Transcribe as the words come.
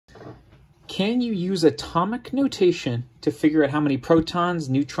can you use atomic notation to figure out how many protons,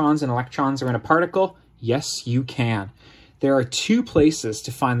 neutrons, and electrons are in a particle? Yes, you can. There are two places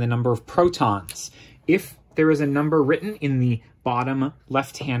to find the number of protons. If there is a number written in the bottom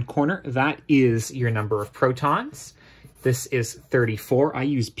left-hand corner, that is your number of protons. This is 34. I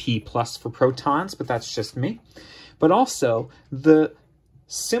use P plus for protons, but that's just me. But also, the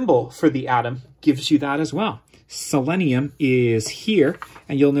symbol for the atom gives you that as well. Selenium is here,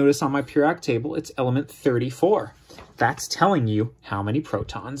 and you'll notice on my periodic table, it's element 34. That's telling you how many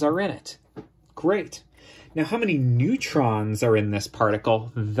protons are in it. Great. Now, how many neutrons are in this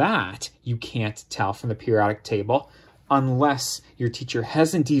particle? That you can't tell from the periodic table unless your teacher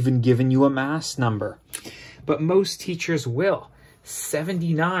hasn't even given you a mass number. But most teachers will.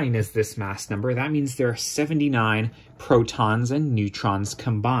 79 is this mass number. That means there are 79 protons and neutrons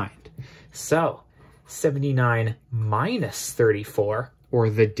combined. So, 79 minus 34, or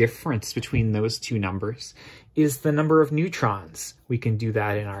the difference between those two numbers, is the number of neutrons. We can do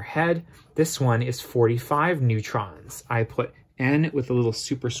that in our head. This one is 45 neutrons. I put N with a little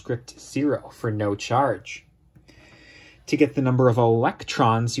superscript 0 for no charge. To get the number of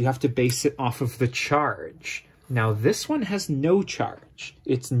electrons, you have to base it off of the charge. Now this one has no charge.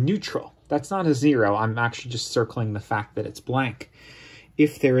 It's neutral. That's not a 0. I'm actually just circling the fact that it's blank.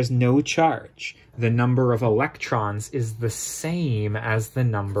 If there is no charge, the number of electrons is the same as the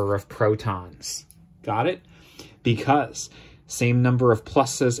number of protons. Got it? Because same number of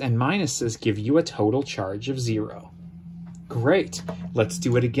pluses and minuses give you a total charge of 0. Great. Let's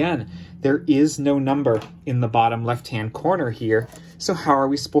do it again. There is no number in the bottom left-hand corner here, so how are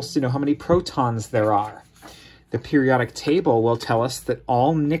we supposed to know how many protons there are? The periodic table will tell us that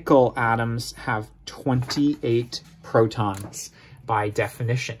all nickel atoms have 28 protons. By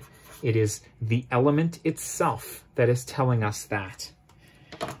definition, it is the element itself that is telling us that.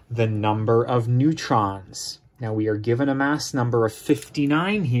 The number of neutrons. Now we are given a mass number of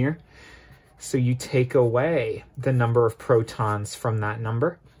 59 here, so you take away the number of protons from that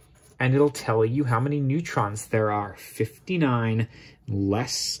number, and it'll tell you how many neutrons there are. 59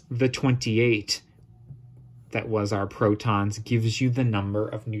 less the 28 that was our protons gives you the number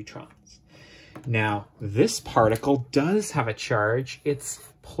of neutrons. Now, this particle does have a charge. It's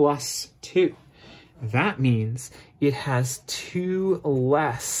 +2. That means it has 2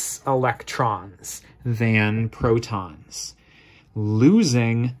 less electrons than protons.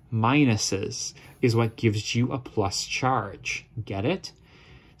 Losing minuses is what gives you a plus charge. Get it?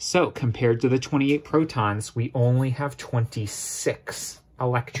 So, compared to the 28 protons, we only have 26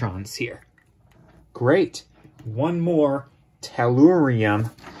 electrons here. Great. One more,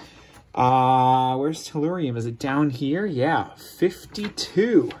 tellurium. Where's tellurium? Is it down here? Yeah,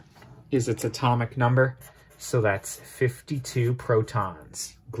 52 is its atomic number. So that's 52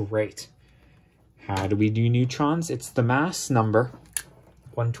 protons. Great. How do we do neutrons? It's the mass number,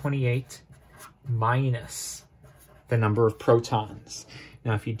 128, minus the number of protons.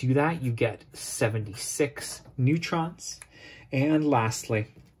 Now, if you do that, you get 76 neutrons. And lastly,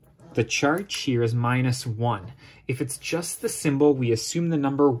 the charge here is -1. If it's just the symbol, we assume the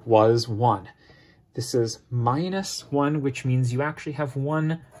number was 1. This is -1, which means you actually have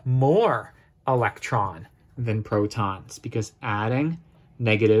 1 more electron than protons, because adding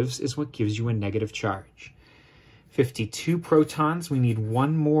negatives is what gives you a negative charge. 52 protons, we need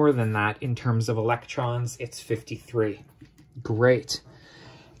 1 more than that in terms of electrons. It's 53. Great.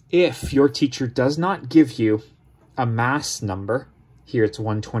 If your teacher does not give you a mass number, here it's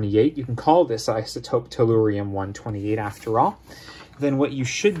 128, you can call this isotope tellurium 128 after all, then what you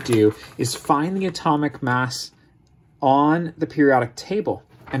should do is find the atomic mass on the periodic table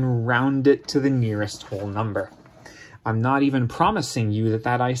and round it to the nearest whole number. I'm not even promising you that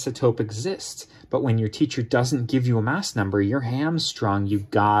that isotope exists, but when your teacher doesn't give you a mass number, you're hamstrung. You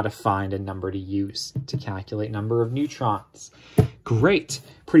gotta find a number to use to calculate number of neutrons. Great,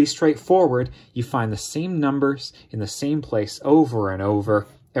 pretty straightforward. You find the same numbers in the same place over and over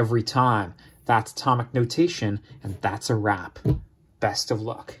every time. That's atomic notation, and that's a wrap. Best of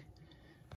luck.